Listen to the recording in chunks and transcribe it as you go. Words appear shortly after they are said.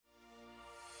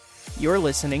You're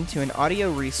listening to an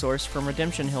audio resource from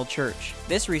Redemption Hill Church.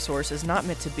 This resource is not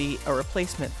meant to be a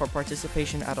replacement for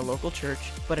participation at a local church,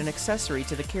 but an accessory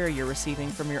to the care you're receiving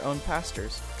from your own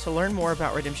pastors. To learn more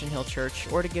about Redemption Hill Church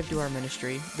or to give to our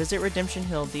ministry, visit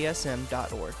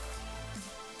redemptionhilldsm.org.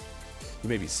 You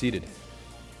may be seated.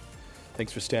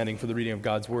 Thanks for standing for the reading of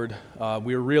God's Word.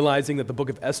 We are realizing that the book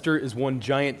of Esther is one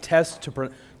giant test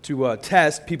to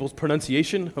test people's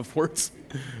pronunciation of words,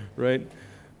 right?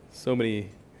 So many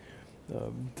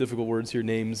difficult words here,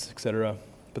 names, etc.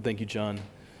 But thank you, John.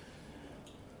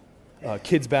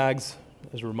 Kids' bags,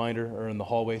 as a reminder, are in the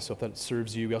hallway, so if that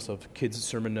serves you. We also have kids'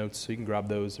 sermon notes, so you can grab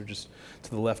those. They're just to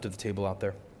the left of the table out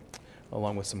there,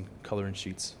 along with some coloring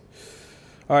sheets.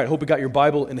 All right, hope you got your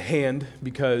Bible in hand,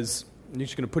 because you're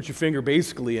just going to put your finger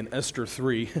basically in Esther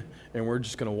 3, and we're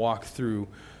just going to walk through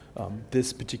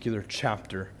this particular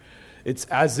chapter. It's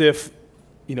as if,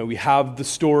 we have the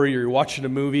story, or you're watching a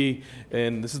movie,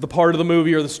 and this is the part of the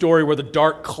movie or the story where the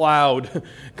dark cloud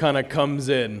kind of comes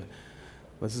in.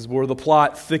 This is where the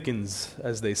plot thickens,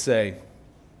 as they say.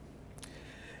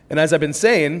 And as I've been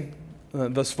saying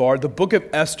thus far, the book of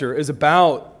Esther is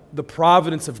about the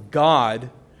providence of God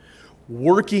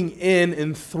working in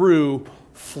and through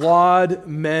flawed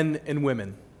men and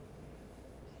women.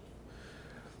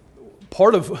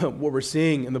 Part of what we're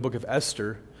seeing in the book of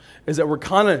Esther is that we're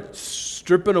kind of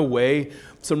stripping away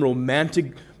some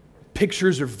romantic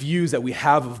pictures or views that we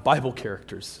have of Bible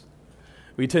characters.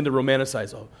 We tend to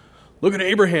romanticize, look at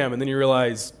Abraham, and then you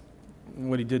realize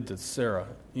what he did to Sarah.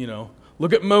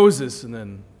 Look at Moses, and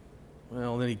then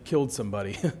he killed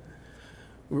somebody.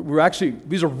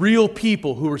 These are real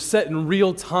people who were set in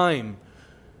real time,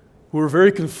 who were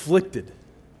very conflicted.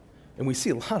 And we see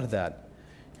a lot of that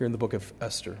here in the book of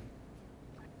Esther.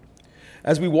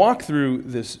 As we walk through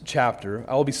this chapter,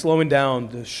 I'll be slowing down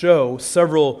to show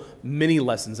several mini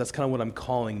lessons. That's kind of what I'm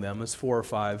calling them. There's 4 or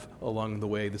 5 along the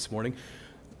way this morning.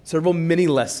 Several mini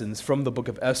lessons from the book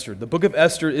of Esther. The book of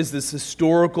Esther is this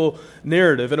historical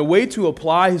narrative, and a way to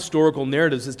apply historical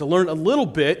narratives is to learn a little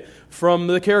bit from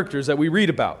the characters that we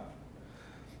read about.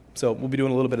 So we'll be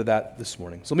doing a little bit of that this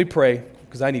morning. So let me pray,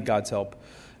 because I need God's help,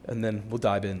 and then we'll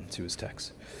dive into his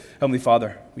text. Heavenly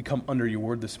Father, we come under your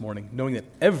word this morning, knowing that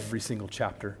every single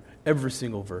chapter, every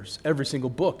single verse, every single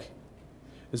book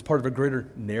is part of a greater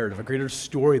narrative, a greater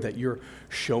story that you're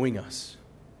showing us.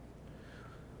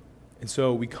 And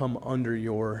so we come under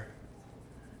your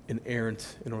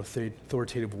inerrant and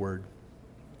authoritative word.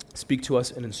 Speak to us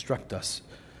and instruct us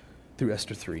through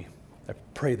Esther 3. I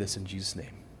pray this in Jesus'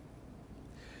 name.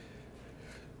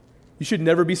 You should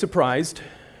never be surprised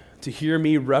to hear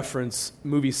me reference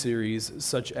movie series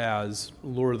such as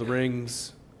Lord of the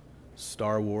Rings,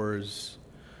 Star Wars,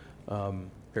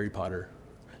 Harry Potter.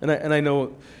 And I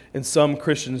know in some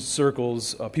Christian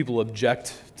circles, people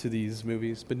object to these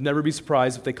movies, but never be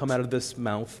surprised if they come out of this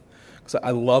mouth, because I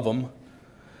love them.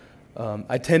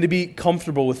 I tend to be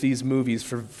comfortable with these movies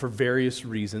for various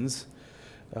reasons.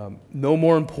 No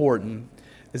more important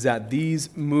is that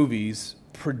these movies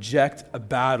project a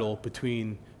battle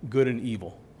between good and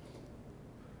evil.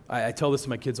 I tell this to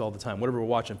my kids all the time, whatever we're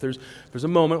watching. If there's a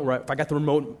moment where if I got the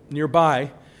remote nearby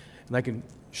and I can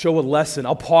show a lesson,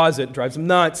 I'll pause it, drives them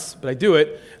nuts, but I do it.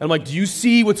 And I'm like, do you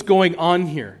see what's going on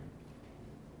here?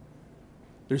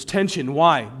 There's tension.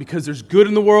 Why? Because there's good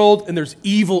in the world and there's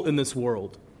evil in this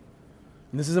world.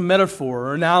 And this is a metaphor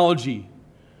or analogy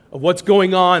of what's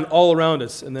going on all around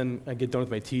us. And then I get done with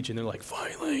my teaching, and they're like,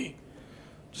 finally,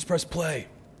 just press play.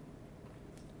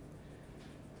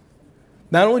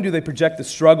 Not only do they project the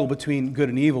struggle between good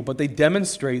and evil, but they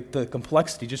demonstrate the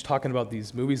complexity, just talking about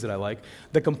these movies that I like,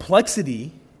 the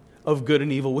complexity of good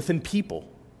and evil within people.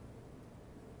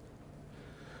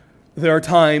 There are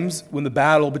times when the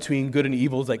battle between good and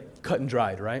evil is like cut and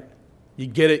dried, right? You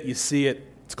get it, you see it,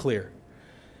 it's clear.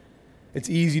 It's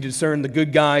easy to discern the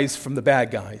good guys from the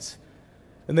bad guys.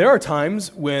 And there are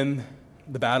times when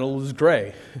the battle is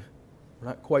gray. We're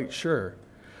not quite sure.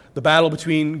 The battle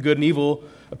between good and evil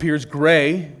appears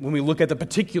gray when we look at the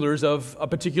particulars of a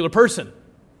particular person.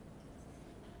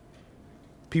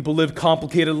 People live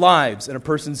complicated lives, and a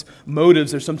person's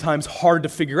motives are sometimes hard to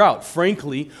figure out.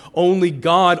 Frankly, only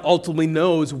God ultimately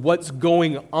knows what's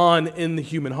going on in the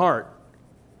human heart.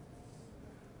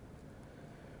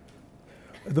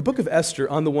 The book of Esther,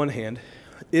 on the one hand,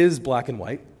 is black and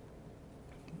white.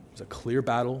 There's a clear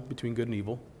battle between good and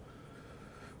evil.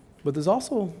 But there's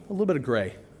also a little bit of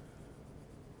gray.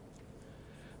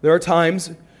 There are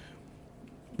times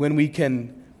when we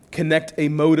can connect a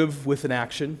motive with an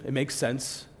action. It makes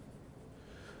sense.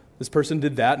 This person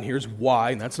did that, and here's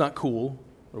why, and that's not cool,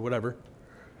 or whatever.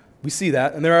 We see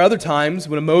that. And there are other times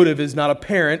when a motive is not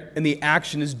apparent and the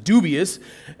action is dubious,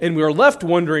 and we are left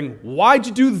wondering, why'd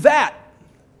you do that?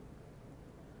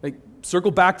 Like,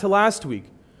 circle back to last week.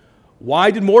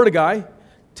 Why did Mordecai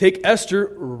take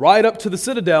Esther right up to the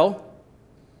citadel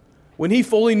when he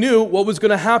fully knew what was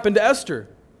going to happen to Esther?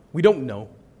 We don't know.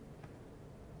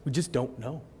 We just don't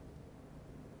know.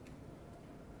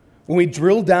 When we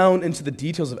drill down into the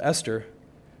details of Esther,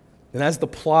 and as the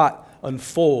plot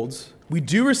unfolds, we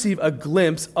do receive a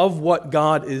glimpse of what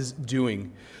God is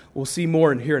doing. We'll see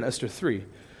more here in Esther 3.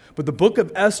 But the book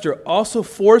of Esther also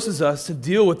forces us to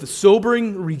deal with the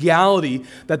sobering reality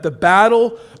that the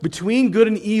battle between good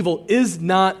and evil is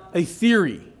not a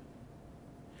theory.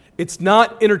 It's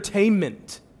not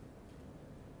entertainment.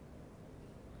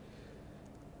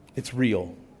 It's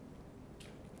real.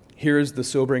 Here is the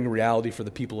sobering reality for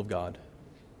the people of God.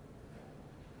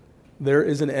 There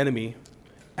is an enemy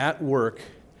at work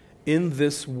in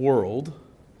this world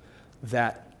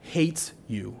that hates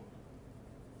you.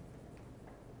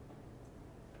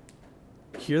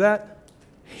 Hear that?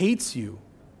 Hates you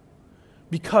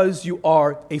because you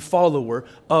are a follower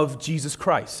of Jesus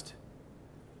Christ,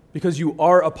 because you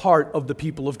are a part of the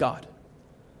people of God.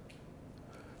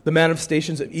 The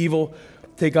manifestations of evil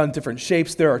take on different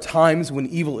shapes. There are times when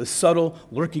evil is subtle,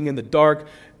 lurking in the dark,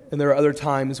 and there are other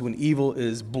times when evil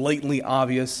is blatantly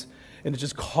obvious, and it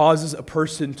just causes a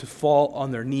person to fall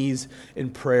on their knees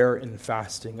in prayer and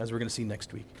fasting, as we're going to see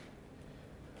next week.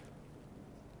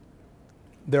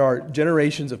 There are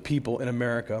generations of people in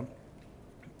America,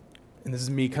 and this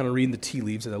is me kind of reading the tea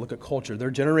leaves as I look at culture. There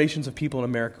are generations of people in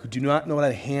America who do not know how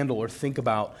to handle or think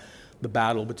about the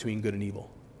battle between good and evil.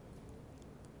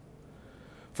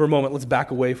 For a moment, let's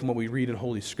back away from what we read in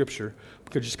Holy Scripture,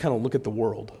 because just kind of look at the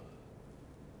world.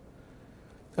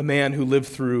 A man who lived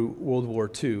through World War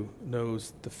II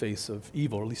knows the face of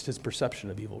evil, or at least his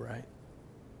perception of evil, right?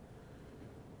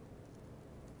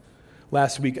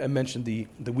 Last week I mentioned the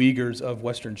Uyghurs of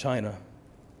Western China.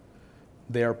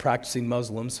 They are practicing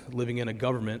Muslims living in a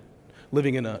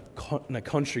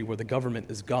country where the government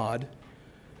is God,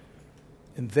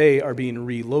 and they are being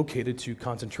relocated to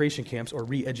concentration camps or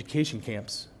re-education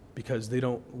camps because they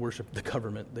don't worship the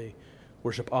government. They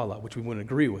worship Allah, which we wouldn't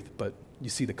agree with, but you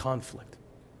see the conflict.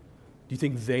 Do you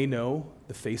think they know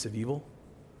the face of evil?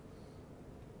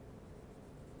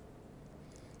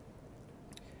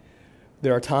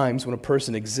 There are times when a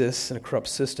person exists in a corrupt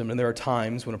system, and there are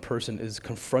times when a person is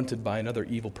confronted by another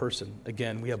evil person.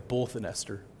 Again, we have both in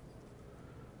Esther.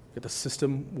 We have the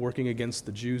system working against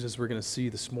the Jews, as we're going to see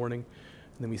this morning,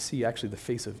 and then we see actually the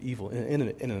face of evil in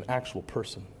an actual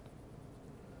person.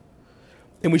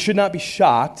 And we should not be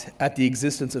shocked at the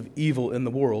existence of evil in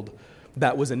the world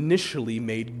that was initially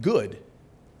made good.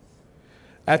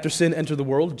 After sin entered the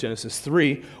world, Genesis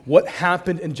 3, what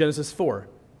happened in Genesis 4?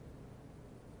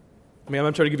 I mean, I'm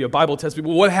not trying to give you a Bible test, but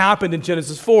what happened in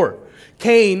Genesis 4?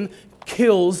 Cain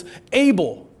kills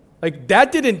Abel. Like,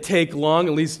 that didn't take long,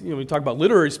 at least, when you talk about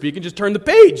literary speaking, just turn the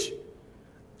page.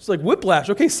 It's like whiplash.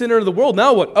 Okay, sin entered the world,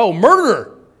 now what? Oh,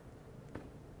 murder.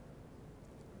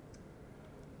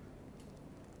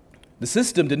 The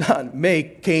system did not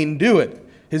make Cain do it.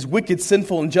 His wicked,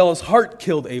 sinful, and jealous heart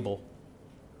killed Abel.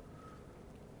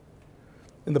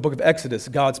 In the book of Exodus,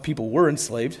 God's people were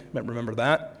enslaved. You might remember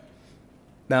that.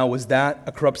 Now, was that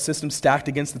a corrupt system stacked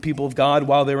against the people of God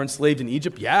while they were enslaved in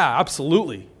Egypt? Yeah,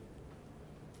 absolutely.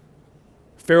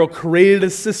 Pharaoh created a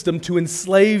system to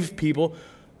enslave people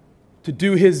to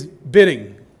do his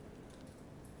bidding.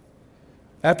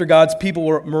 After God's people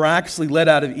were miraculously led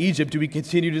out of Egypt, do we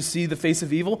continue to see the face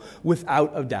of evil?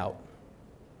 Without a doubt.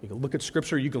 You can look at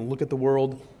Scripture, you can look at the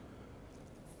world.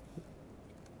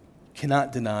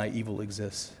 Cannot deny evil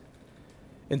exists.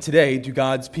 And today, do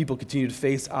God's people continue to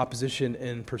face opposition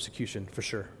and persecution? For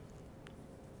sure.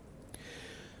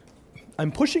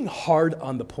 I'm pushing hard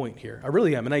on the point here. I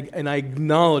really am, and I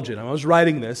acknowledge it. When I was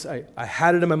writing this, I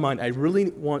had it in my mind. I really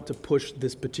want to push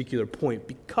this particular point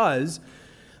because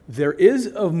there is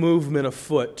a movement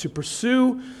afoot to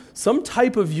pursue some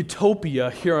type of utopia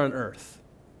here on earth.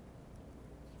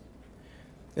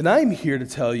 And I'm here to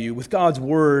tell you, with God's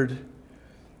word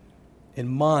in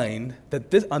mind,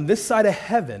 that on this side of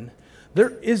heaven, there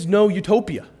is no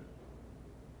utopia.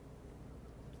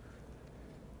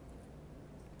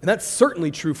 And that's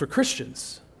certainly true for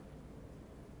Christians.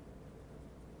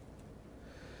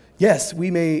 Yes, we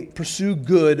may pursue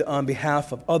good on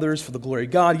behalf of others for the glory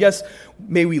of God. Yes,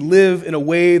 may we live in a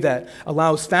way that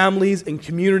allows families and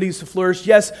communities to flourish.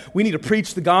 Yes, we need to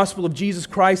preach the gospel of Jesus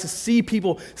Christ to see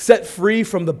people set free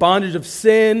from the bondage of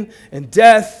sin and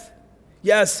death.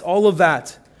 Yes, all of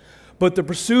that. But the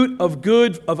pursuit of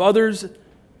good of others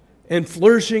and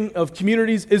flourishing of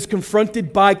communities is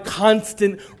confronted by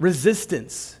constant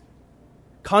resistance.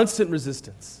 Constant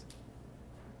resistance.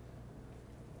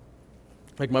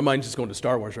 Like, my mind's just going to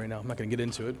Star Wars right now. I'm not going to get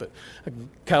into it, but I can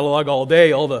catalog all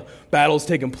day all the battles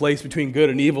taking place between good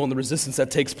and evil and the resistance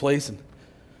that takes place. And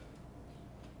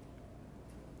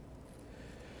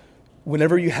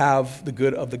whenever you have the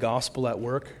good of the gospel at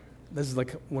work, this is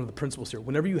like one of the principles here.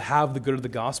 Whenever you have the good of the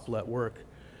gospel at work,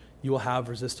 you will have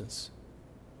resistance.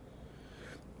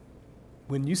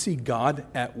 When you see God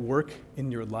at work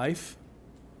in your life,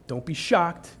 don't be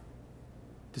shocked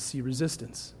to see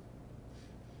resistance.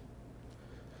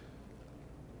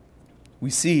 We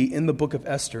see in the book of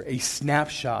Esther a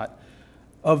snapshot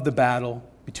of the battle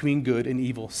between good and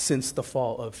evil since the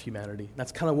fall of humanity.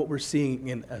 That's kind of what we're seeing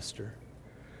in Esther.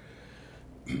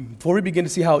 Before we begin to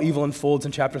see how evil unfolds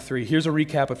in chapter 3, here's a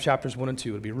recap of chapters 1 and 2.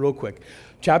 It'll be real quick.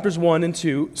 Chapters 1 and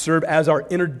 2 serve as our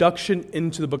introduction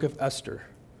into the book of Esther.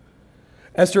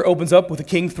 Esther opens up with the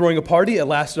king throwing a party. It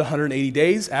lasted 180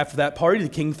 days. After that party, the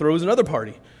king throws another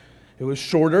party. It was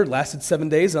shorter, lasted 7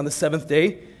 days. On the seventh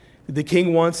day, the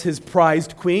king wants his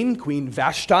prized queen, Queen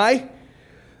Vashti,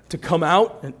 to come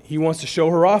out, and he wants to show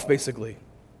her off, basically.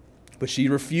 But she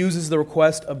refuses the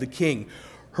request of the king.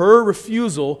 Her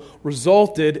refusal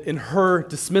resulted in her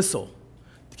dismissal.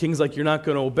 The king's like, you're not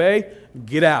going to obey?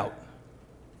 Get out.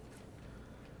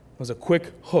 It was a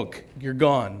quick hook. You're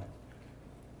gone.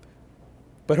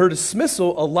 But her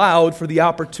dismissal allowed for the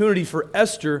opportunity for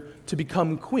Esther to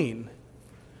become queen.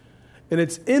 And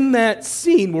it's in that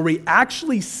scene where we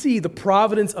actually see the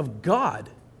providence of God.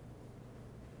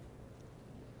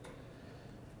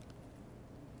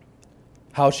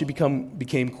 How she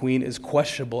became queen is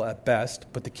questionable at best,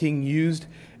 but the king used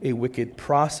a wicked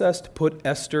process to put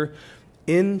Esther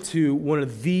into one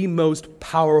of the most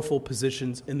powerful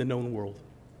positions in the known world.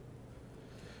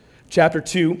 Chapter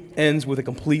 2 ends with a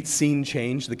complete scene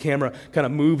change. The camera kind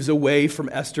of moves away from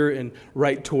Esther and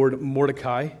right toward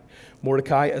Mordecai.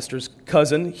 Mordecai, Esther's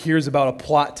cousin, hears about a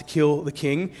plot to kill the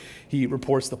king. He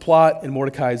reports the plot, and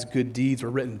Mordecai's good deeds were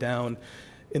written down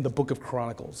in the book of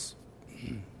Chronicles.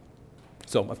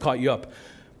 So I've caught you up,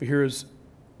 but here's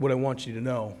what I want you to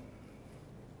know.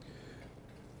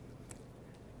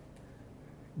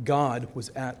 God was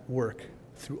at work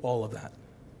through all of that.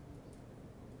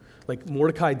 Like,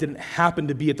 Mordecai didn't happen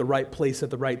to be at the right place at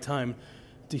the right time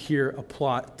to hear a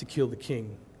plot to kill the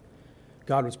king.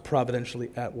 God was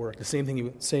providentially at work. The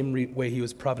same way he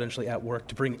was providentially at work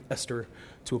to bring Esther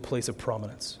to a place of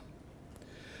prominence.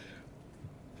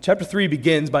 Chapter 3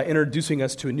 begins by introducing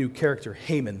us to a new character,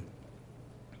 Haman.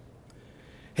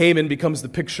 Haman becomes the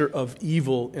picture of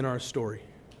evil in our story.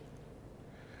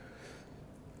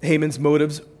 Haman's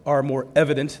motives are more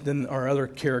evident than our other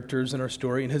characters in our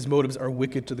story, and his motives are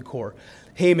wicked to the core.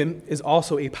 Haman is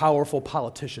also a powerful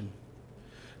politician.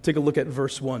 Take a look at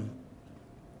verse 1.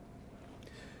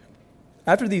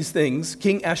 After these things,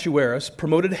 King Ahasuerus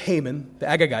promoted Haman, the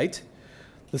Agagite,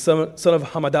 the son of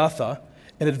Hammedatha,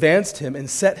 and advanced him and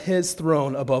set his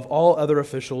throne above all other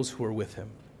officials who were with him.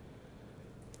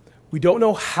 We don't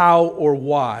know how or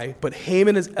why, but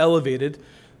Haman is elevated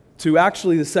to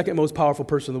actually the second most powerful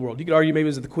person in the world. You could argue maybe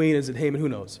is it the queen, is it Haman, who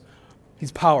knows?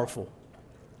 He's powerful.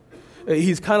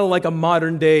 He's kind of like a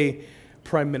modern day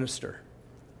prime minister.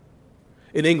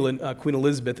 In England, Queen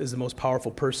Elizabeth is the most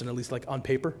powerful person, at least like on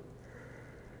paper.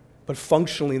 But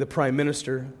functionally, the prime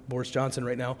minister, Boris Johnson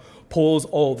right now, pulls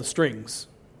all the strings,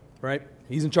 right?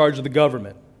 He's in charge of the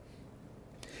government.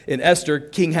 In Esther,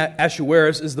 King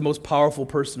Ahasuerus is the most powerful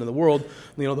person in the world.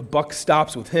 You know, the buck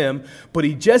stops with him. But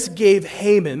he just gave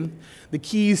Haman the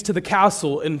keys to the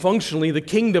castle and functionally the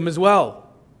kingdom as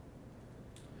well.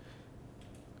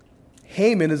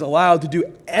 Haman is allowed to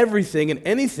do everything and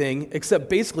anything except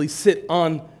basically sit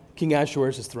on King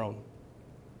Ahasuerus' throne.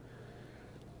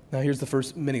 Now here's the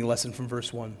first mini lesson from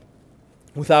verse 1.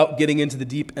 Without getting into the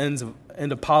deep end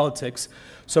of politics,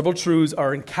 several truths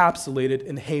are encapsulated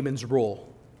in Haman's role.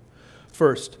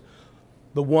 First,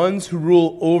 the ones who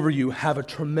rule over you have a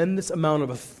tremendous amount of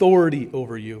authority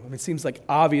over you. I mean, it seems like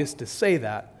obvious to say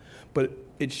that, but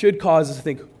it should cause us to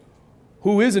think,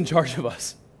 who is in charge of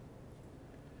us?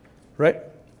 Right?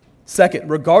 Second,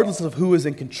 regardless of who is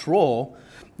in control,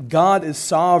 God is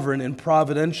sovereign and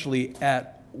providentially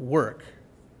at work.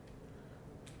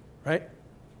 Right?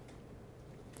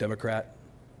 Democrat,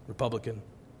 Republican,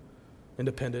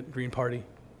 Independent, Green Party.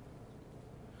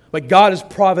 Like, God is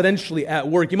providentially at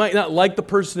work. You might not like the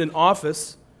person in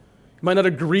office. You might not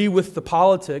agree with the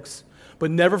politics. But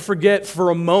never forget for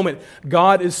a moment,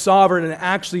 God is sovereign and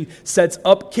actually sets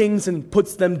up kings and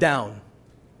puts them down.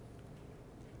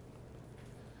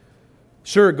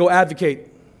 Sure, go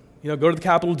advocate. Go to the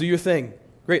Capitol, do your thing.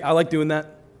 Great, I like doing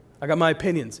that. I got my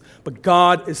opinions. But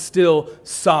God is still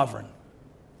sovereign.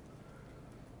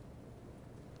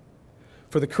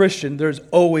 For the Christian, there's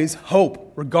always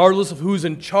hope, regardless of who's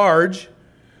in charge,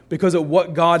 because of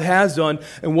what God has done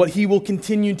and what He will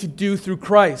continue to do through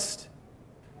Christ.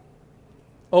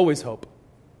 Always hope.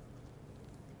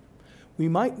 We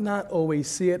might not always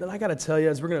see it, and I got to tell you,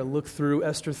 as we're going to look through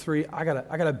Esther 3, I got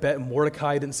to bet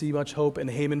Mordecai didn't see much hope in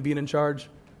Haman being in charge.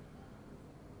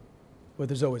 But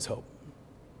there's always hope.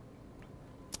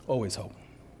 Always hope.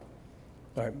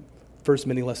 All right, first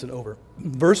mini lesson over.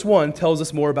 Verse 1 tells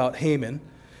us more about Haman,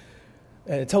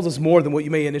 and it tells us more than what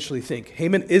you may initially think.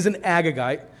 Haman is an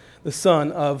Agagite, the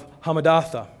son of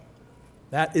Hammedatha.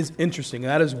 That is interesting, and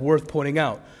that is worth pointing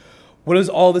out. What does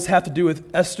all this have to do with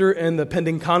Esther and the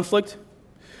pending conflict?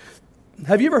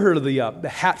 Have you ever heard of the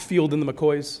Hatfield and the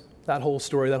McCoys? That whole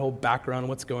story, that whole background,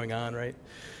 what's going on, right?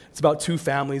 It's about two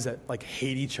families that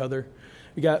hate each other.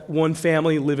 You got one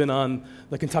family living on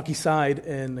the Kentucky side,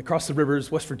 and across the river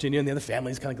is West Virginia, and the other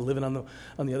family is kind of living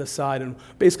on the other side. And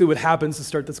basically what happens to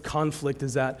start this conflict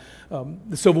is that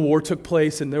the Civil War took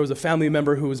place, and there was a family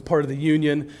member who was part of the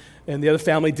Union, and the other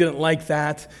family didn't like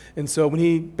that. And so when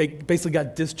he basically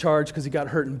got discharged because he got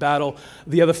hurt in battle,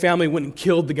 the other family went and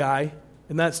killed the guy,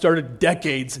 and that started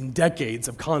decades and decades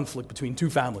of conflict between two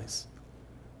families.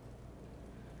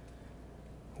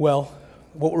 Well,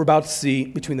 what we're about to see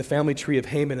between the family tree of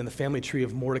Haman and the family tree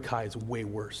of Mordecai is way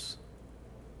worse.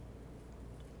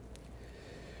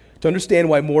 To understand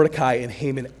why Mordecai and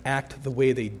Haman act the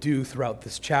way they do throughout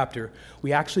this chapter,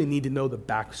 we actually need to know the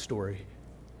backstory.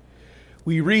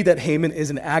 We read that Haman is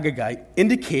an Agagite,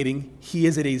 indicating he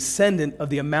is a descendant of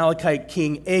the Amalekite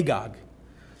king Agag.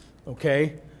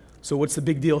 Okay? So what's the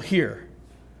big deal here?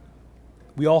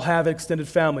 We all have an extended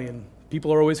family, and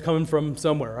people are always coming from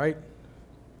somewhere, right?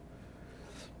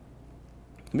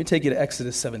 Let me take you to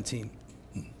Exodus 17.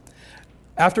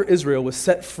 After Israel was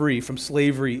set free from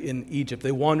slavery in Egypt,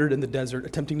 they wandered in the desert,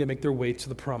 attempting to make their way to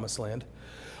the promised land.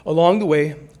 Along the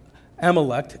way,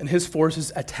 Amalek and his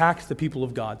forces attacked the people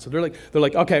of God. So they're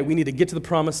like, okay, we need to get to the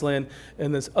promised land,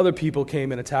 and this other people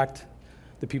came and attacked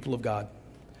the people of God.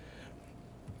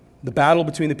 The battle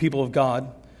between the people of God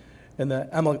and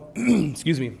the Amalekites,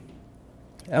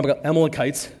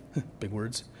 big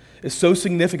words, is so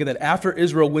significant that after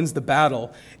Israel wins the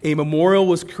battle, a memorial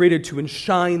was created to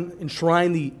enshrine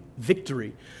the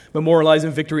victory.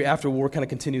 Memorializing victory after war kind of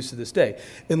continues to this day.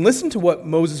 And listen to what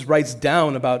Moses writes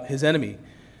down about his enemy.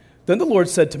 Then the Lord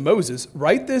said to Moses,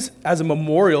 "Write this as a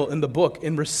memorial in the book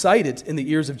and recite it in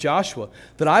the ears of Joshua,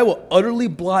 that I will utterly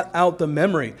blot out the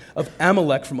memory of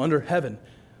Amalek from under heaven."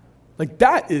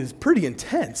 That is pretty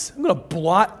intense. I'm going to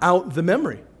blot out the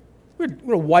memory. We're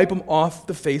going to wipe them off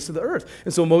the face of the earth.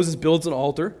 And so Moses builds an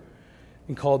altar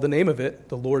and called the name of it,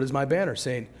 "The Lord is my banner,"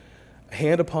 saying, "A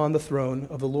hand upon the throne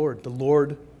of the Lord. The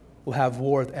Lord will have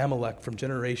war with Amalek from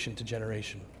generation to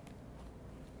generation."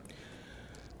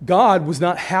 God was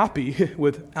not happy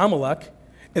with Amalek,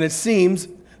 and it seems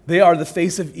they are the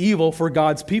face of evil for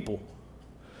God's people.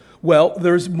 Well,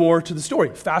 there's more to the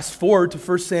story. Fast forward to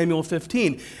 1 Samuel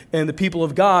 15, and the people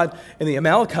of God and the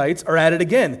Amalekites are at it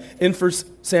again. In 1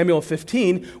 Samuel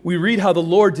 15, we read how the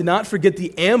Lord did not forget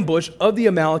the ambush of the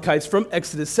Amalekites from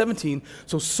Exodus 17,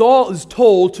 so Saul is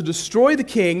told to destroy the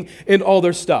king and all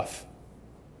their stuff.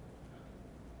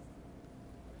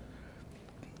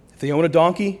 If they own a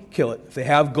donkey, kill it. If they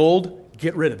have gold,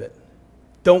 get rid of it.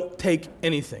 Don't take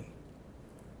anything.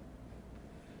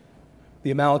 The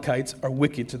Amalekites are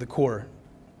wicked to the core,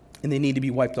 and they need to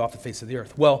be wiped off the face of the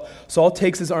earth. Well, Saul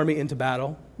takes his army into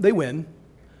battle. They win,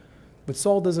 but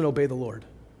Saul doesn't obey the Lord.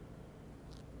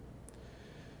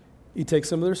 He takes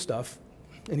some of their stuff,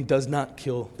 and he does not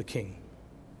kill the king.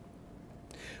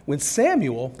 When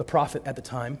Samuel, the prophet at the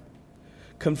time,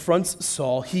 confronts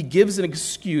Saul, he gives an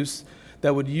excuse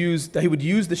that he would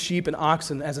use the sheep and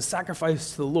oxen as a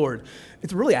sacrifice to the Lord.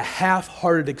 It's really a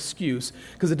half-hearted excuse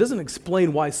because it doesn't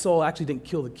explain why Saul actually didn't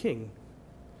kill the king.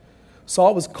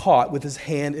 Saul was caught with his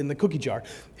hand in the cookie jar.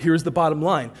 Here's the bottom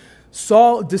line.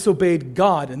 Saul disobeyed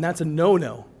God, and that's a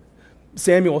no-no.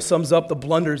 Samuel sums up the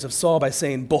blunders of Saul by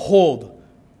saying, "Behold,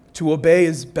 to obey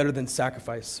is better than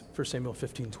sacrifice," 1 Samuel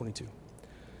 15:22.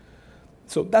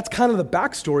 So that's kind of the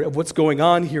backstory of what's going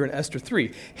on here in Esther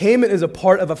 3. Haman is a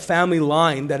part of a family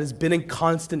line that has been in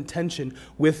constant tension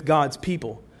with God's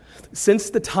people.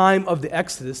 Since the time of the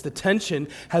Exodus, the tension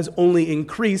has only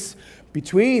increased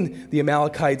between the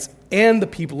Amalekites and the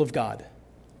people of God.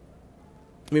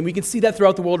 I mean, we can see that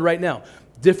throughout the world right now.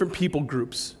 Different people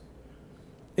groups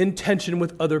in tension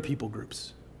with other people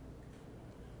groups.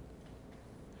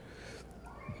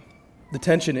 The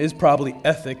tension is probably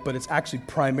ethnic, but it's actually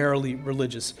primarily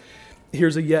religious.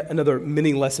 Here's yet another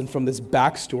mini lesson from this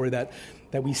backstory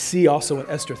that we see also in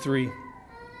Esther 3.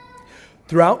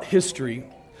 Throughout history,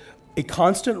 a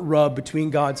constant rub between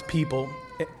God's people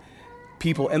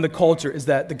and the culture is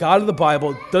that the God of the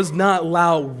Bible does not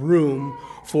allow room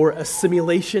for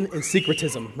assimilation and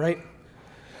syncretism, right?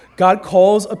 God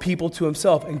calls a people to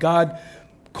himself, and God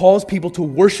calls people to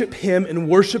worship him and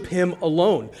worship him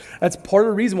alone. That's part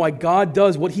of the reason why God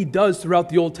does what he does throughout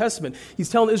the Old Testament. He's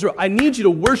telling Israel, I need you to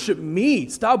worship me.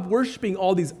 Stop worshiping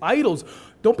all these idols.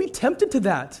 Don't be tempted to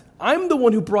that. I'm the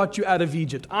one who brought you out of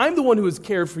Egypt. I'm the one who has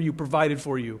cared for you, provided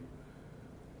for you.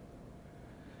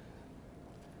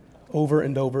 Over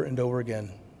and over and over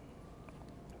again.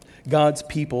 God's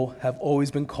people have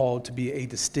always been called to be a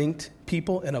distinct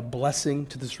people and a blessing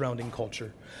to the surrounding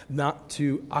culture, not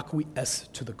to acquiesce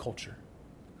to the culture.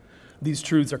 These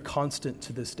truths are constant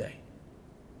to this day.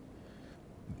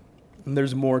 And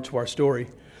there's more to our story.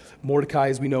 Mordecai,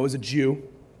 as we know, is a Jew.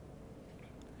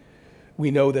 We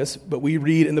know this, but we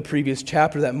read in the previous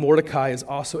chapter that Mordecai is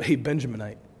also a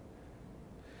Benjaminite.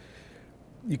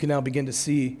 You can now begin to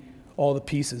see all the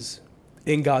pieces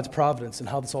in God's providence and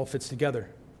how this all fits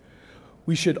together.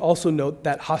 We should also note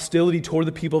that hostility toward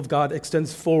the people of God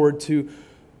extends forward to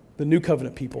the New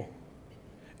Covenant people.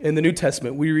 In the New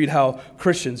Testament, we read how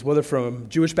Christians, whether from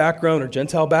Jewish background or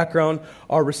Gentile background,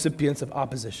 are recipients of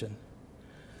opposition.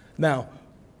 Now,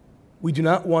 we do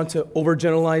not want to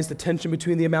overgeneralize the tension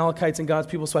between the Amalekites and God's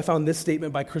people, so I found this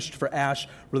statement by Christopher Ash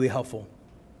really helpful.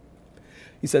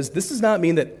 He says, this does not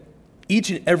mean that each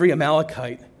and every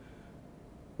Amalekite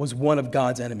was one of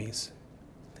God's enemies.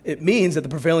 It means that the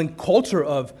prevailing culture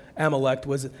of Amalek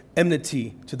was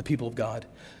enmity to the people of God.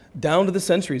 Down to the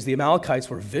centuries, the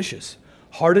Amalekites were vicious,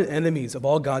 hardened enemies of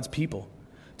all God's people.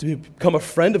 To become a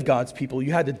friend of God's people,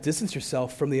 you had to distance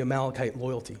yourself from the Amalekite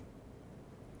loyalty.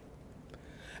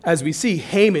 As we see,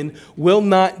 Haman will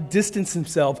not distance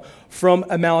himself from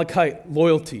Amalekite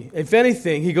loyalty. If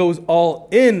anything, he goes all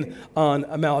in on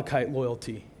Amalekite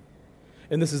loyalty.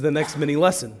 And this is the next mini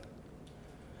lesson.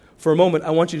 For a moment, I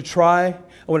want to try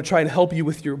and help you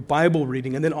with your Bible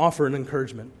reading and then offer an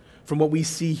encouragement from what we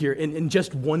see here in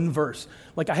just one verse.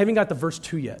 Like, I haven't got the verse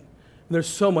 2 yet. And there's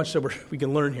so much that we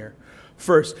can learn here.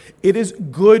 First, it is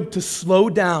good to slow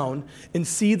down and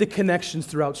see the connections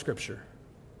throughout Scripture.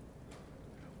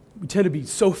 We tend to be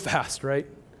so fast, right?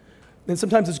 And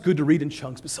sometimes it's good to read in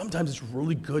chunks, but sometimes it's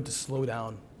really good to slow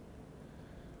down.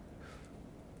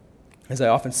 As I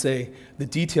often say, the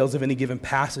details of any given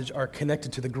passage are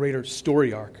connected to the greater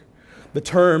story arc. The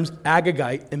terms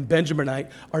Agagite and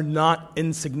Benjaminite are not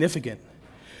insignificant.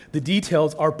 The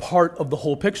details are part of the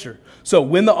whole picture. So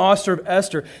when the author of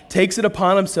Esther takes it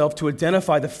upon himself to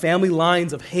identify the family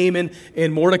lines of Haman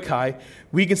and Mordecai,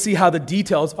 we can see how the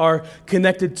details are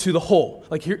connected to the whole.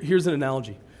 Like here's an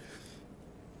analogy.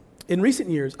 In recent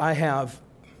years, I have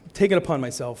taken upon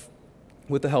myself,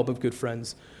 with the help of good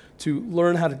friends, to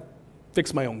learn how to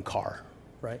fix my own car,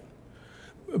 right?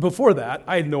 Before that,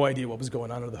 I had no idea what was going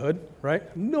on under the hood,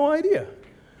 right? No idea.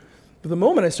 But the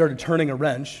moment I started turning a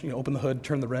wrench, open the hood,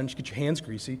 turn the wrench, get your hands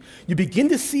greasy, you begin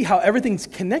to see how everything's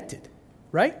connected,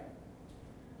 right?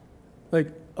 Like,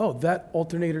 oh, that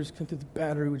alternator's connected to the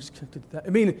battery, which is connected to that.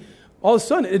 I mean, all of a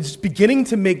sudden, it's beginning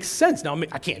to make sense. Now,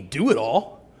 I can't do it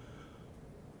all,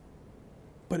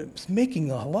 but it's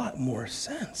making a lot more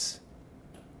sense.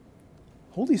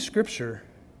 Holy Scripture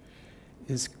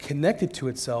is connected to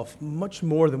itself much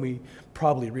more than we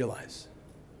probably realize.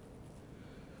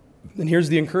 And here's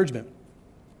the encouragement.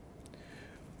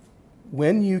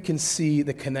 When you can see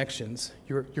the connections,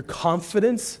 your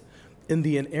confidence in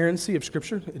the inerrancy of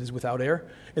Scripture, it is without error,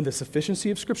 and the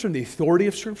sufficiency of Scripture and the authority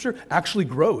of Scripture actually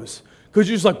grows. Because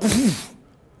you're just like, poof,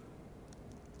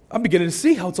 I'm beginning to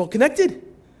see how it's all connected.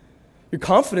 Your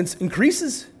confidence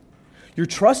increases. Your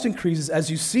trust increases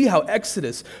as you see how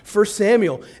Exodus, 1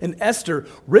 Samuel, and Esther,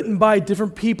 written by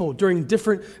different people during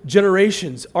different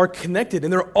generations, are connected.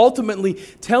 And they're ultimately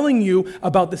telling you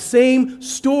about the same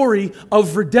story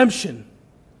of redemption.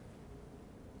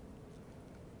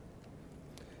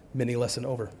 Mini lesson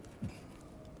over.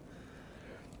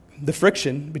 The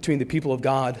friction between the people of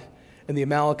God and the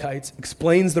Amalekites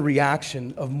explains the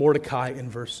reaction of Mordecai in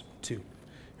verse 2.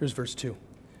 Here's verse 2.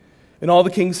 And all the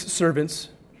king's servants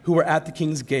who were at the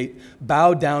king's gate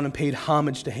bowed down and paid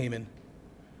homage to Haman,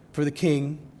 for the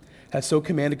king had so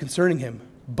commanded concerning him.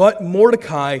 But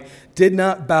Mordecai did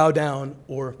not bow down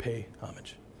or pay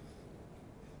homage.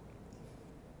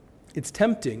 It's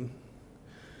tempting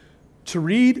to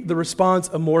read the response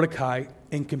of Mordecai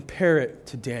and compare it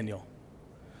to Daniel.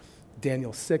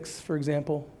 Daniel 6, for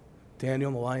example, Daniel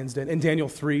in the lion's den. In Daniel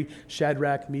 3,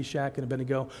 Shadrach, Meshach, and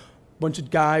Abednego, a bunch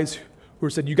of guys who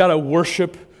said, you got to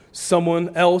worship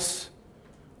someone else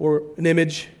or an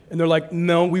image. And they're like,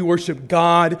 no, we worship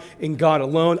God and God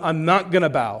alone. I'm not going to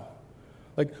bow.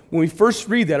 Like, when we first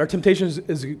read that, our temptation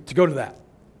is to go to that.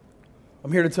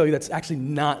 I'm here to tell you that's actually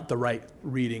not the right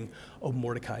reading of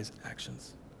Mordecai's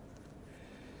actions.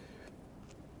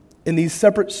 In these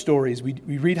separate stories, we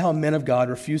read how men of God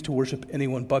refuse to worship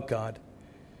anyone but God.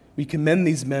 We commend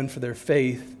these men for their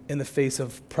faith in the face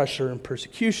of pressure and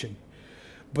persecution.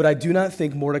 But I do not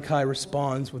think Mordecai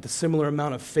responds with a similar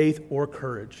amount of faith or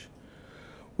courage.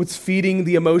 What's feeding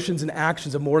the emotions and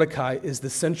actions of Mordecai is the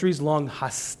centuries-long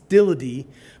hostility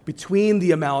between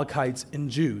the Amalekites and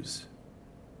Jews.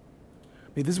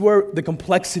 I mean, this is where the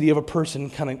complexity of a person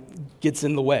kind of gets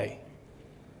in the way.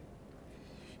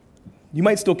 You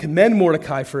might still commend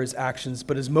Mordecai for his actions,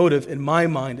 but his motive, in my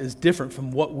mind, is different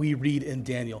from what we read in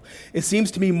Daniel. It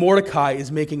seems to me Mordecai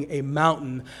is making a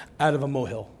mountain out of a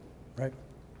molehill, right?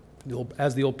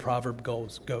 As the old proverb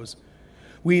goes.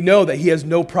 We know that he has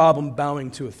no problem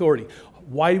bowing to authority.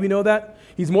 Why do we know that?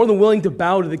 He's more than willing to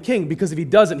bow to the king, because if he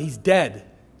doesn't, he's dead.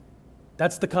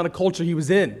 That's the kind of culture he was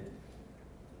in.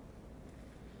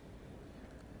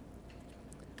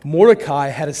 Mordecai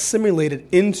had assimilated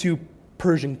into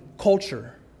Persian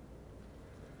culture.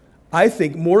 I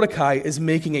think Mordecai is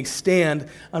making a stand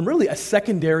on really a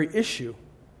secondary issue.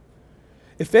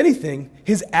 If anything,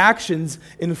 his actions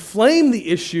inflame the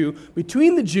issue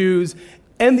between the Jews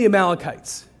and the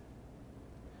Amalekites.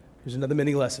 Here's another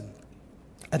mini lesson.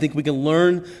 I think we can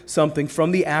learn something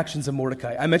from the actions of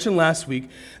Mordecai. I mentioned last week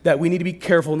that we need to be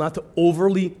careful not to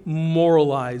overly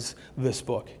moralize this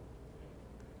book.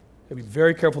 Be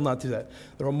very careful not to do that.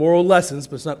 There are moral lessons,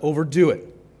 but let's not overdo it.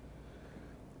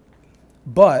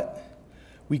 But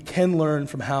we can learn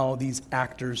from how these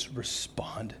actors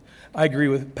respond. I agree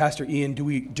with Pastor Ian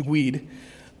Duguid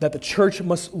that the church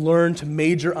must learn to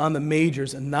major on the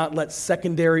majors and not let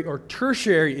secondary or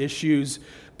tertiary issues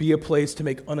be a place to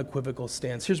make unequivocal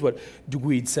stands. Here's what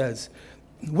Duguid says.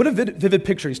 What a vivid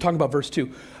picture, he's talking about verse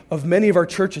 2, of many of our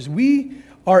churches. We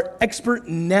are expert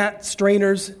gnat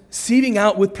strainers, seeding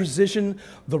out with precision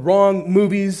the wrong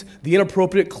movies, the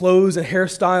inappropriate clothes and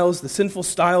hairstyles, the sinful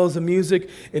styles of music,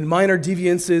 and minor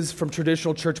deviances from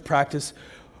traditional church practice,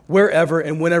 wherever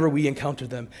and whenever we encounter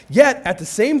them. Yet, at the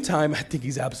same time, I think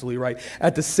he's absolutely right,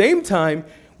 at the same time,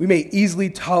 we may easily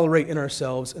tolerate in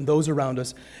ourselves and those around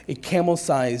us a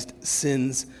camel-sized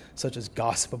sins such as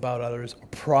gossip about others, or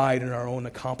pride in our own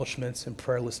accomplishments and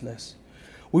prayerlessness.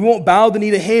 We won't bow the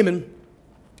knee to Haman,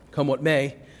 come what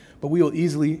may, but we will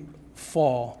easily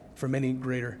fall for many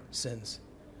greater sins.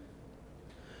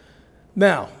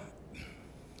 Now,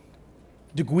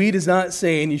 Duguid is not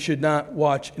saying you should not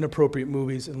watch inappropriate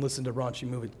movies and listen to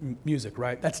raunchy music,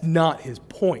 right? That's not his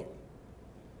point.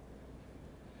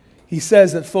 He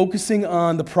says that focusing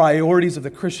on the priorities of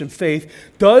the Christian faith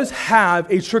does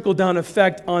have a trickle-down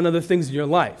effect on other things in your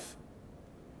life.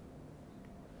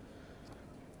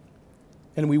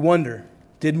 And we wonder,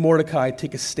 did Mordecai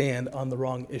take a stand on the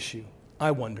wrong issue?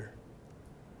 I wonder.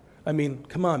 I mean,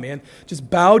 come on, man. Just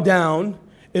bow down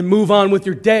and move on with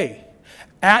your day.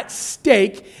 At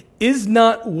stake is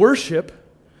not worship,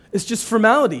 it's just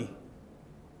formality.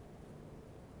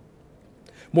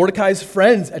 Mordecai's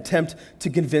friends attempt to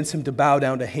convince him to bow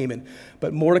down to Haman,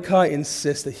 but Mordecai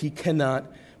insists that he cannot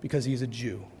because he's a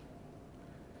Jew.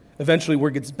 Eventually,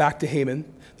 word gets back to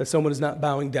Haman that someone is not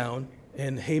bowing down,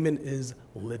 and Haman is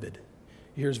livid.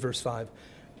 Here's verse 5.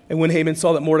 And when Haman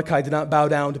saw that Mordecai did not bow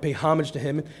down to pay homage to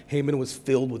him, Haman was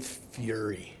filled with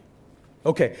fury.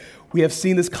 Okay, we have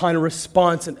seen this kind of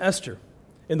response in Esther,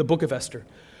 in the book of Esther.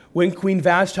 When Queen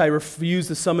Vashti refused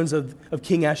the summons of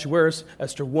King Ahasuerus,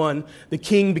 Esther 1, the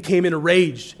king became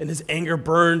enraged and his anger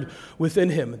burned within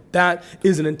him. That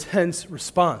is an intense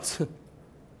response.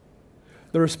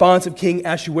 The response of King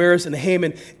Ahasuerus and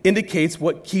Haman indicates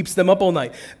what keeps them up all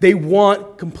night. They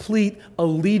want complete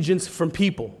allegiance from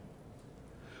people.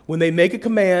 When they make a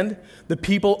command, the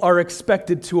people are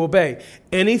expected to obey.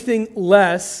 Anything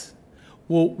less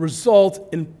will result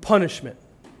in punishment.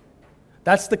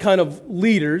 That's the kind of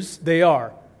leaders they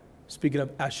are. Speaking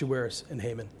of Ahasuerus and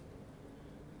Haman.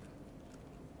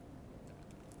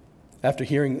 After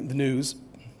hearing the news,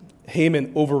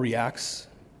 Haman overreacts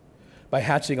by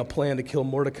hatching a plan to kill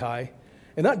Mordecai.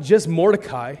 And not just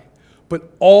Mordecai,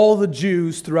 but all the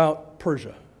Jews throughout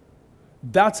Persia.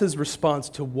 That's his response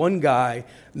to one guy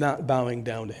not bowing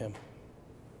down to him.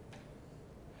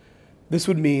 This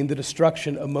would mean the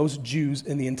destruction of most Jews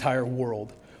in the entire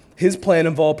world. His plan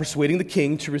involved persuading the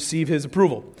king to receive his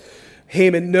approval.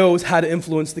 Haman knows how to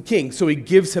influence the king, so he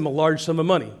gives him a large sum of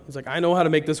money. He's like, I know how to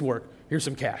make this work. Here's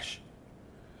some cash.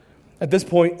 At this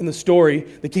point in the story,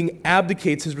 the king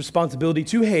abdicates his responsibility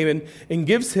to Haman and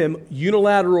gives him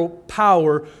unilateral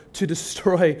power to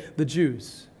destroy the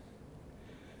Jews.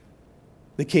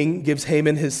 The king gives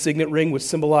Haman his signet ring, which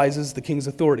symbolizes the king's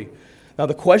authority. Now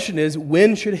the question is,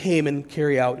 when should Haman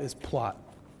carry out his plot?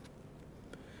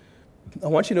 I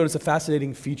want you to notice a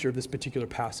fascinating feature of this particular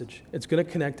passage. It's going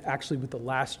to connect actually with the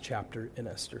last chapter in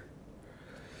Esther.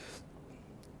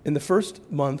 In the first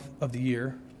month of the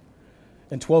year,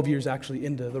 and 12 years actually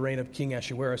into the reign of King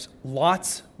Ahasuerus,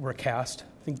 lots were cast,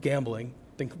 think gambling,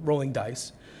 think rolling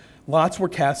dice. Lots were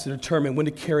cast to determine when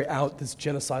to carry out this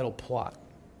genocidal plot.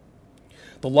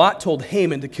 The lot told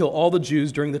Haman to kill all the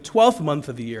Jews during the 12th month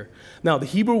of the year. Now, the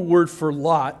Hebrew word for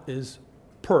lot is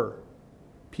pur,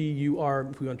 P-U-R,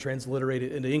 if we want to transliterate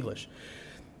it into English.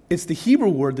 It's the Hebrew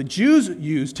word the Jews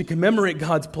used to commemorate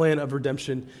God's plan of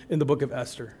redemption in the book of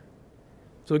Esther.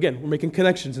 So again, we're making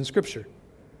connections in Scripture.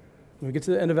 When we get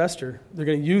to the end of Esther, they're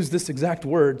going to use this exact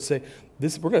word, say,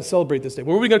 we're going to celebrate this day.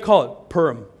 What are we going to call it?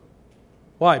 Purim.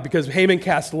 Why? Because Haman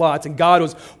cast lots, and God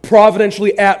was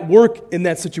providentially at work in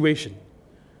that situation.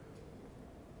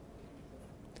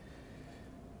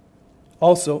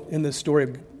 Also, in this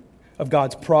story of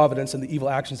God's providence and the evil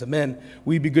actions of men,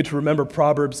 we'd be good to remember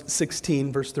Proverbs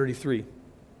 16, verse 33.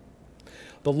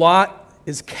 The lot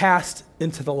is cast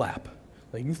into the lap.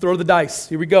 Now you can throw the dice.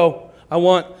 Here we go. I'm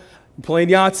playing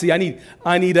Yahtzee.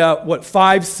 I need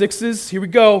 5 sixes. Here we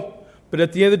go. But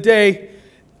at the end of the day,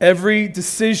 every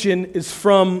decision is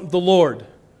from the Lord.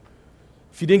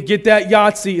 If you didn't get that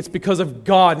Yahtzee, it's because of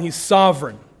God, and He's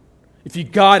sovereign. If you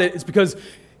got it, it's because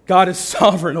God is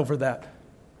sovereign over that.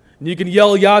 And you can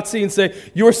yell Yahtzee and say,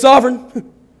 you are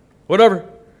sovereign. Whatever.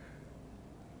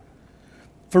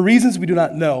 For reasons we do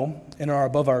not know and are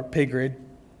above our pay grade,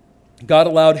 God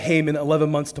allowed Haman 11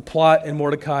 months to plot and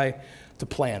Mordecai to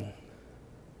plan.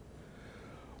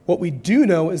 What we do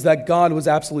know is that God was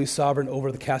absolutely sovereign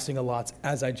over the casting of lots,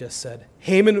 as I just said.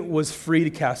 Haman was free to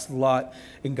cast the lot,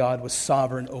 and God was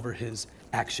sovereign over his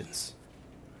actions.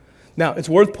 Now, it's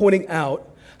worth pointing out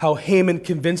how Haman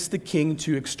convinced the king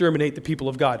to exterminate the people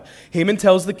of God. Haman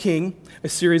tells the king a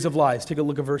series of lies. Take a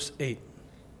look at verse 8.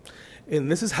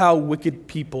 And this is how wicked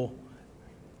people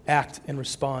act and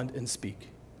respond and speak.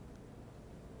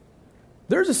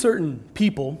 There's a certain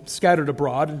people scattered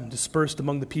abroad and dispersed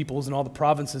among the peoples in all the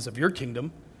provinces of your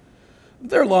kingdom.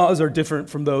 Their laws are different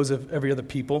from those of every other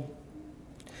people,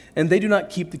 and they do not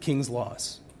keep the king's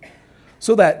laws,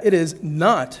 so that it is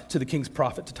not to the king's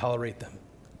profit to tolerate them.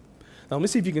 Now, let me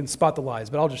see if you can spot the lies,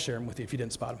 but I'll just share them with you if you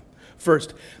didn't spot them.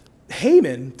 First,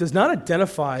 Haman does not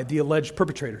identify the alleged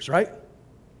perpetrators, right?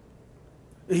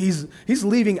 He's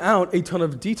leaving out a ton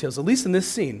of details, at least in this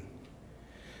scene.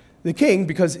 The king,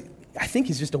 because I think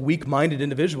he's just a weak-minded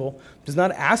individual, does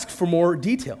not ask for more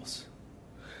details.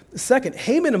 Second,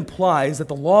 Haman implies that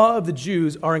the law of the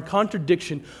Jews are in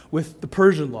contradiction with the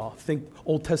Persian law. Think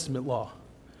Old Testament law.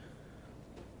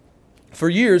 For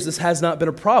years, this has not been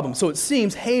a problem. So it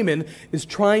seems Haman is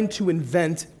trying to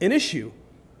invent an issue.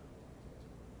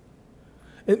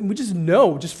 And we just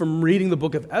know, just from reading the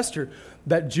book of Esther,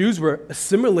 that Jews were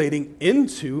assimilating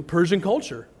into Persian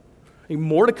culture.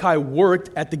 Mordecai worked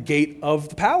at the gate of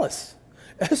the palace.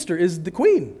 Esther is the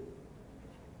queen.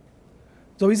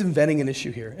 So he's inventing an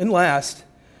issue here. And last,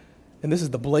 and this is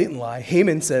the blatant lie,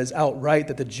 Haman says outright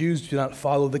that the Jews do not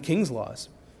follow the king's laws.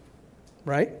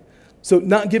 Right? So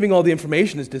not giving all the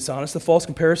information is dishonest. The false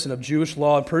comparison of Jewish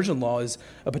law and Persian law is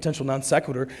a potential non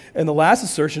sequitur. And the last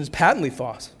assertion is patently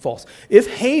false.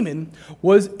 If Haman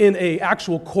was in an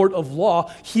actual court of law,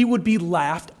 he would be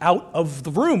laughed out of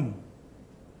the room.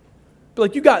 Be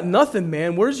like, you got nothing,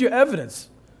 man. Where's your evidence?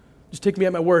 Just take me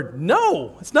at my word.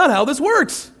 No, it's not how this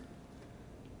works.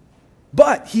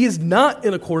 But he is not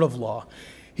in a court of law.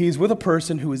 He is with a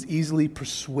person who is easily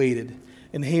persuaded,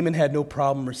 and Haman had no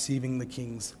problem receiving the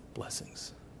king's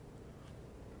blessings.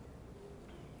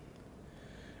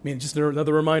 I mean, just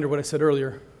another reminder of what I said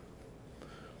earlier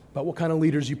about what kind of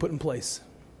leaders you put in place.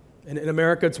 And in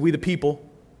America, it's we the people.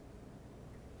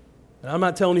 And I'm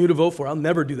not telling you who to vote for. I'll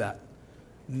never do that.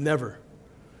 Never.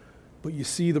 But you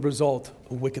see the result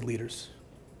of wicked leaders.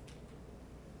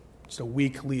 Just a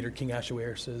weak leader, King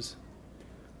Ahasuerus says.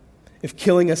 If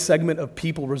killing a segment of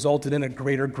people resulted in a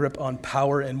greater grip on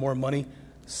power and more money,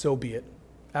 so be it.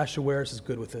 Ahasuerus is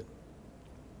good with it.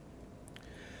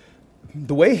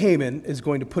 The way Haman is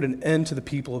going to put an end to the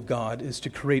people of God is to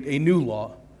create a new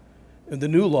law. And the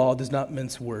new law does not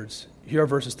mince words. Here are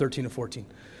verses 13 and 14.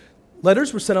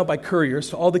 Letters were sent out by couriers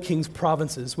to all the king's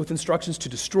provinces with instructions to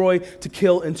destroy, to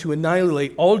kill, and to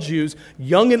annihilate all Jews,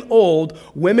 young and old,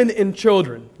 women and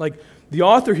children. Like, the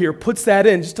author here puts that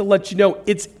in just to let you know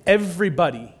it's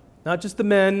everybody. Not just the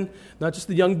men, not just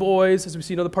the young boys, as we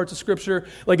see in other parts of Scripture.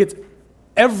 Like, it's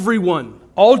everyone,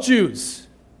 all Jews.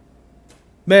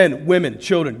 Men, women,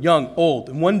 children, young, old,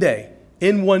 in one day.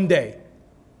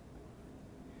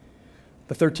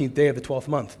 The 13th day of the 12th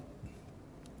month,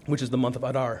 which is the month of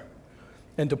Adar,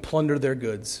 and to plunder their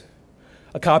goods.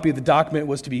 A copy of the document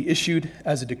was to be issued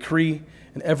as a decree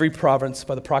in every province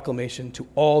by the proclamation to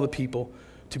all the people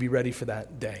to be ready for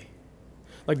that day.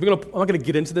 Like, I'm not going to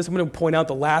get into this. I'm going to point out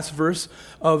the last verse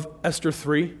of Esther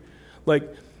 3.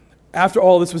 Like, after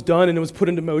all this was done and it was put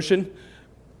into motion,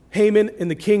 Haman and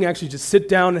the king actually just sit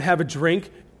down and have a drink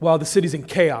while the city's in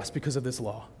chaos because of this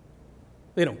law.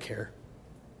 They don't care.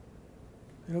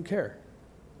 They don't care.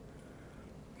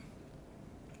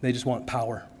 They just want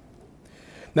power.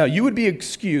 Now, you would be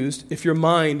excused if your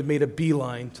mind made a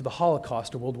beeline to the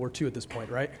Holocaust or World War II at this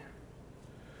point, right?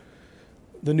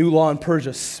 The new law in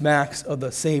Persia smacks of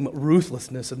the same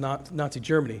ruthlessness of Nazi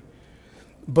Germany.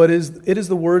 But it is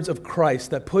the words of Christ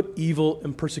that put evil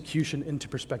and persecution into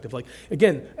perspective. Like,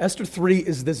 again, Esther 3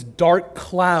 is this dark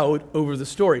cloud over the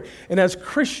story. And as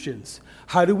Christians,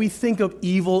 how do we think of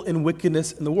evil and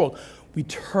wickedness in the world? We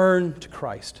turn to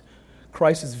Christ.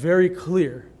 Christ is very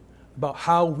clear about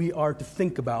how we are to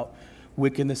think about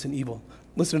wickedness and evil.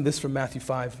 Listen to this from Matthew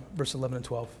 5, verse 11 and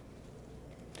 12.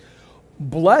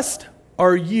 Blessed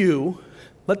are you,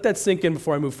 let that sink in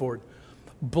before I move forward.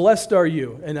 Blessed are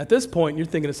you. And at this point, you're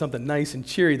thinking of something nice and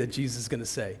cheery that Jesus is going to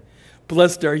say.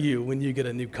 Blessed are you when you get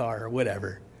a new car or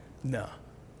whatever. No.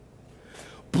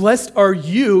 Blessed are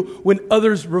you when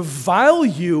others revile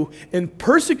you and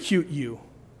persecute you.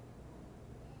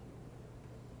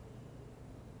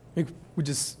 We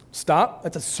just stop.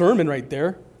 That's a sermon right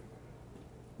there.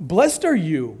 Blessed are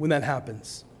you when that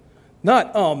happens.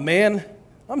 Not, oh man,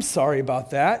 I'm sorry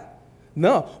about that.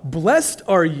 No, blessed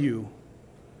are you.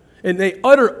 And they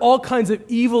utter all kinds of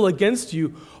evil against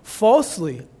you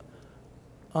falsely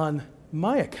on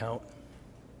my account.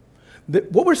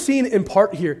 What we're seeing in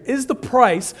part here is the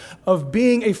price of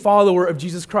being a follower of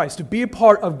Jesus Christ, to be a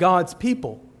part of God's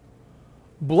people.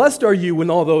 Blessed are you when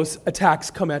all those attacks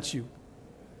come at you.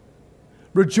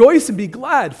 Rejoice and be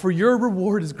glad, for your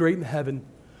reward is great in heaven,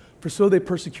 for so they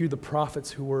persecuted the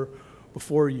prophets who were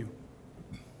before you.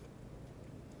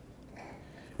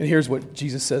 And here's what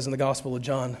Jesus says in the Gospel of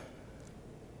John.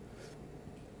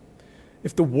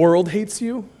 If the world hates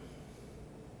you,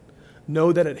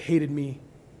 know that it hated me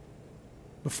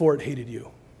before it hated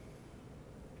you.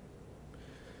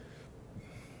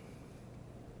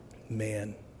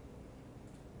 Man.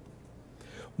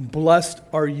 Blessed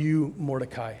are you,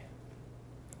 Mordecai.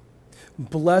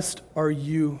 Blessed are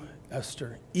you,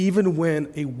 Esther, even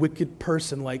when a wicked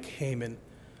person like Haman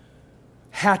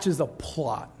hatches a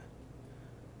plot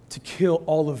to kill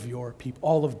all of your people,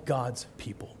 all of God's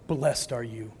people. Blessed are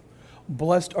you.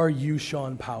 Blessed are you,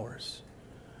 Sean Powers,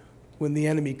 when the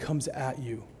enemy comes at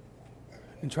you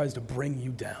and tries to bring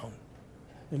you down.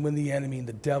 And when the enemy and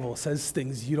the devil says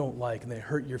things you don't like and they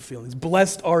hurt your feelings.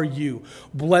 Blessed are you.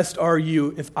 Blessed are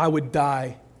you if I would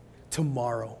die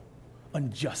tomorrow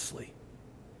unjustly.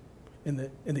 And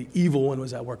the evil one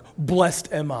was at work.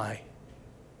 Blessed am I.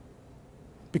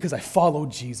 Because I follow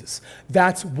Jesus.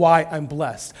 That's why I'm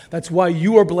blessed. That's why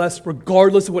you are blessed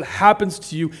regardless of what happens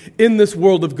to you in this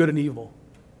world of good and evil.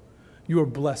 You are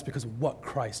blessed because of what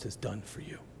Christ has done for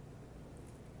you.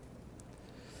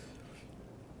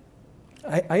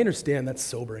 I understand that's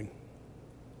sobering.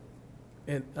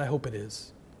 And I hope it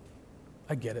is.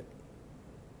 I get it.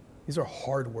 These are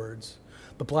hard words.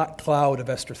 The black cloud of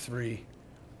Esther 3.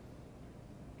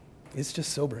 It's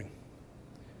just sobering.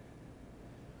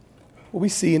 What we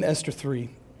see in Esther 3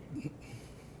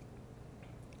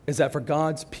 is that for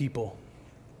God's people,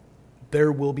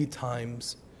 there will be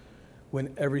times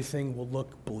when everything will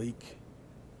look bleak.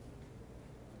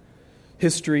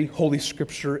 History, Holy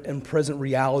Scripture, and present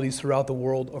realities throughout the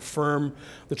world affirm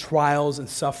the trials and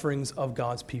sufferings of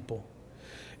God's people.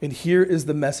 And here is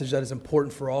the message that is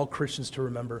important for all Christians to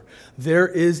remember. There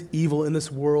is evil in this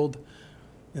world,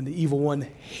 and the evil one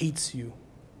hates you.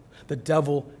 The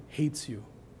devil hates you.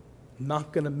 I'm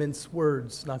not going to mince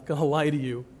words, not going to lie to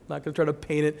you, not going to try to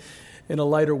paint it in a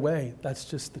lighter way. That's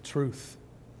just the truth.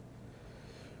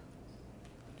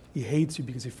 He hates you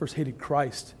because he first hated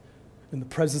Christ, and the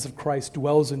presence of Christ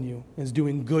dwells in you and is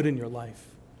doing good in your life.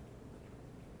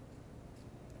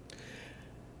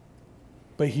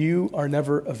 But you are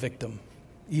never a victim,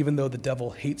 even though the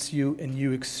devil hates you and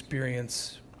you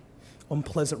experience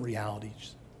unpleasant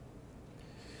realities.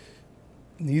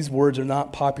 These words are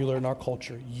not popular in our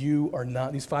culture. You are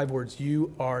not, these 5 words,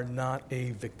 you are not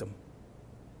a victim.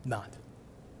 Not.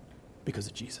 Because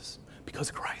of Jesus. Because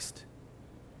of Christ.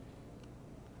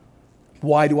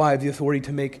 Why do I have the authority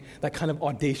to make that kind of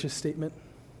audacious statement?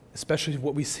 Especially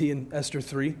what we see in Esther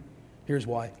 3. Here's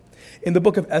why. In the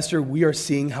book of Esther, we are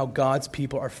seeing how God's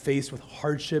people are faced with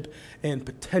hardship and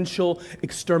potential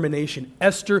extermination.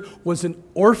 Esther was an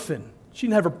orphan. She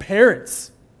didn't have her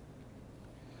parents.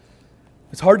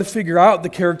 It's hard to figure out the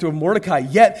character of Mordecai,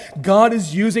 yet God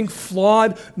is using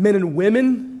flawed men and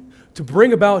women to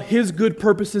bring about his good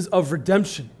purposes of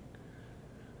redemption.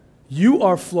 You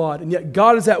are flawed, and yet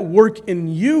God is at work in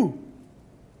you.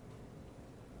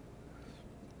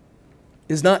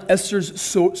 Is not Esther's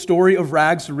story of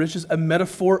rags to riches a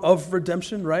metaphor of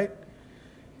redemption, right?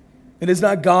 And is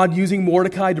not God using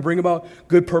Mordecai to bring about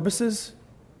good purposes?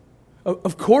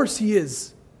 Of course he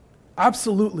is.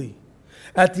 Absolutely.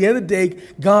 At the end of the day,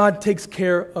 God takes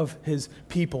care of his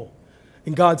people.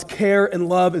 And God's care and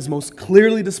love is most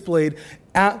clearly displayed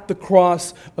at the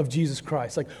cross of Jesus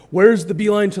Christ. Like, where's the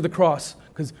beeline to the cross?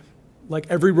 Because like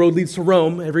every road leads to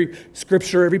Rome, every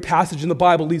scripture, every passage in the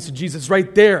Bible leads to Jesus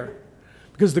right there.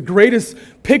 Because the greatest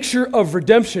picture of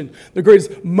redemption, the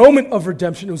greatest moment of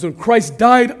redemption was when Christ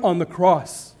died on the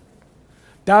cross.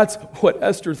 That's what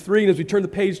Esther 3, and as we turn the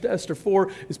page to Esther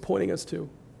 4, is pointing us to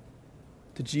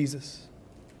Jesus.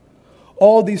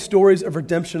 All these stories of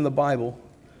redemption in the Bible,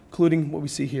 including what we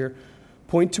see here,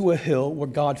 point to a hill where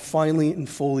God finally and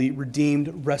fully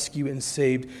redeemed, rescued, and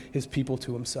saved his people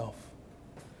to himself.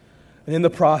 And in the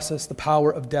process, the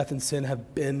power of death and sin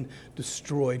have been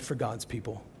destroyed for God's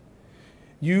people.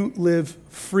 You live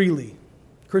freely.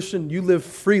 Christian, you live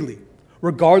freely,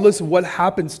 regardless of what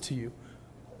happens to you,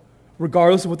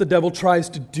 regardless of what the devil tries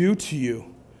to do to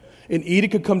you. An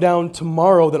edict could come down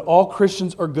tomorrow that all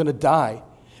Christians are going to die,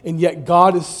 and yet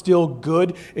God is still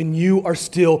good, and you are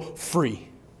still free.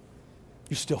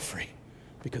 You're still free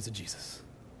because of Jesus.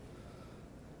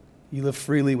 You live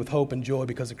freely with hope and joy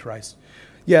because of Christ.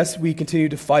 Yes, we continue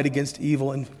to fight against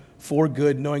evil and for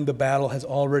good, knowing the battle has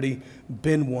already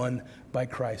been won by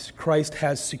Christ. Christ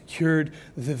has secured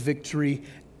the victory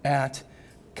at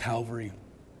Calvary.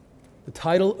 The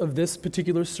title of this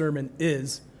particular sermon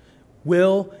is,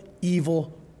 Will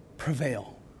Evil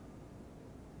Prevail?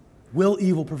 Will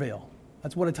evil prevail?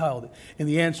 That's what I titled it. And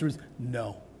the answer is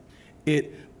no.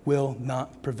 It will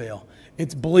not prevail.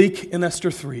 It's bleak in Esther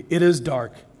 3. It is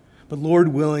dark. But Lord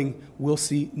willing, we'll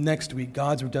see next week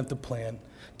God's redemptive plan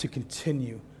to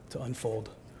continue to unfold.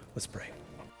 Let's pray.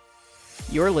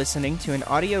 You're listening to an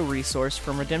audio resource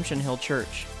from Redemption Hill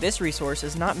Church. This resource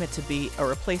is not meant to be a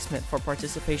replacement for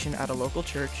participation at a local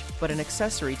church, but an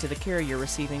accessory to the care you're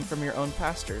receiving from your own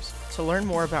pastors. To learn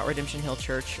more about Redemption Hill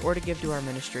Church or to give to our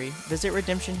ministry, visit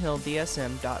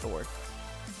redemptionhilldsm.org.